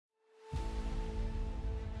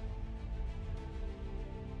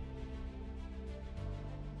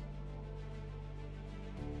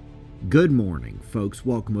Good morning, folks.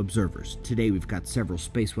 Welcome, observers. Today we've got several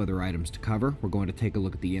space weather items to cover. We're going to take a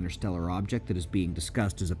look at the interstellar object that is being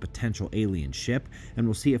discussed as a potential alien ship, and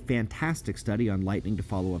we'll see a fantastic study on lightning to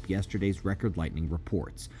follow up yesterday's record lightning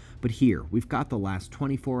reports. But here, we've got the last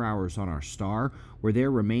 24 hours on our star, where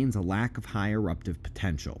there remains a lack of high eruptive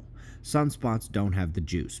potential. Sunspots don't have the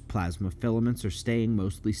juice. Plasma filaments are staying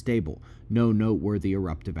mostly stable. No noteworthy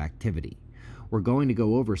eruptive activity. We're going to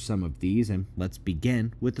go over some of these, and let's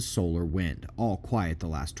begin with the solar wind. All quiet the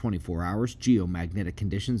last 24 hours. Geomagnetic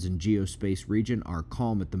conditions in geospace region are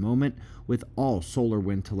calm at the moment, with all solar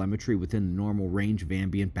wind telemetry within the normal range of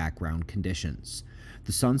ambient background conditions.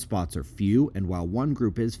 The sunspots are few, and while one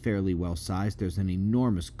group is fairly well sized, there's an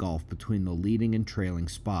enormous gulf between the leading and trailing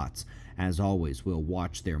spots. As always, we'll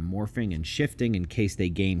watch their morphing and shifting in case they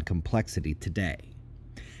gain complexity today.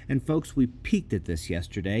 And folks, we peeked at this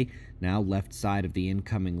yesterday. Now left side of the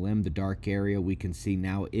incoming limb, the dark area we can see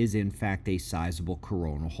now is in fact a sizable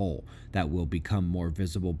coronal hole that will become more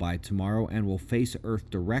visible by tomorrow and will face Earth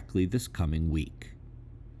directly this coming week.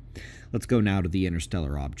 Let's go now to the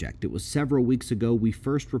interstellar object. It was several weeks ago we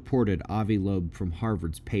first reported Avi Loeb from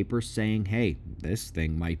Harvard's paper saying, hey, this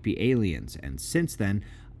thing might be aliens, and since then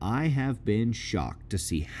I have been shocked to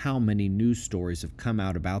see how many news stories have come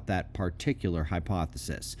out about that particular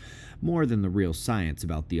hypothesis. More than the real science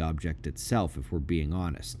about the object itself, if we're being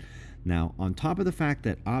honest. Now, on top of the fact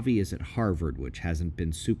that Avi is at Harvard, which hasn't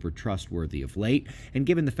been super trustworthy of late, and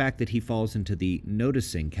given the fact that he falls into the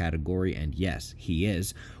noticing category, and yes, he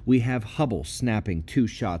is, we have Hubble snapping two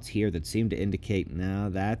shots here that seem to indicate, no,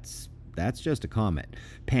 that's just a comet.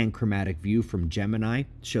 Panchromatic view from Gemini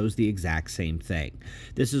shows the exact same thing.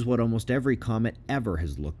 This is what almost every comet ever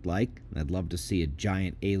has looked like. I'd love to see a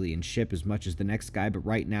giant alien ship as much as the next guy, but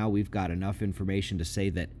right now we've got enough information to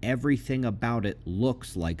say that everything about it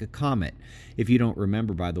looks like a comet. If you don't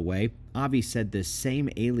remember, by the way, Avi said this same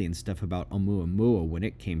alien stuff about Oumuamua when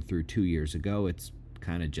it came through 2 years ago. It's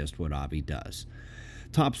kind of just what Avi does.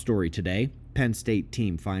 Top story today. Penn State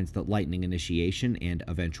team finds that lightning initiation and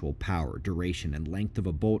eventual power, duration, and length of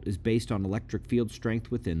a bolt is based on electric field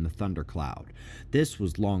strength within the thundercloud. This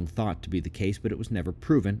was long thought to be the case, but it was never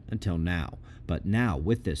proven until now. But now,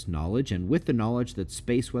 with this knowledge, and with the knowledge that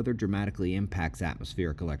space weather dramatically impacts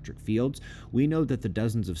atmospheric electric fields, we know that the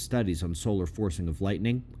dozens of studies on solar forcing of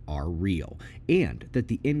lightning are real, and that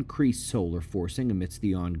the increased solar forcing amidst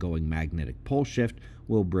the ongoing magnetic pole shift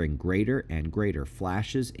will bring greater and greater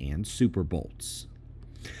flashes and super bolts.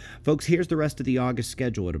 Folks, here's the rest of the August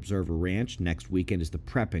schedule at Observer Ranch. Next weekend is the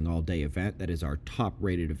Prepping All-Day event. That is our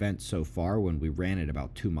top-rated event so far when we ran it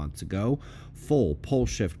about 2 months ago. Full Pole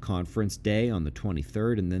Shift Conference Day on the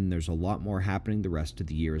 23rd, and then there's a lot more happening the rest of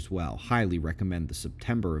the year as well. Highly recommend the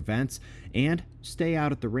September events, and stay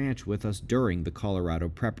out at the ranch with us during the Colorado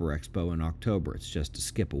Prepper Expo in October. It's just a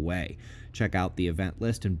skip away. Check out the event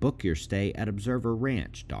list and book your stay at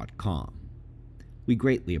observerranch.com. We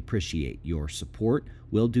greatly appreciate your support.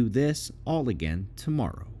 We'll do this all again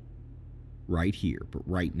tomorrow. Right here, but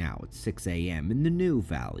right now at 6 a.m. in the new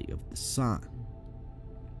Valley of the Sun.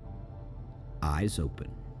 Eyes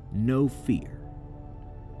open, no fear.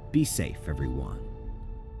 Be safe, everyone.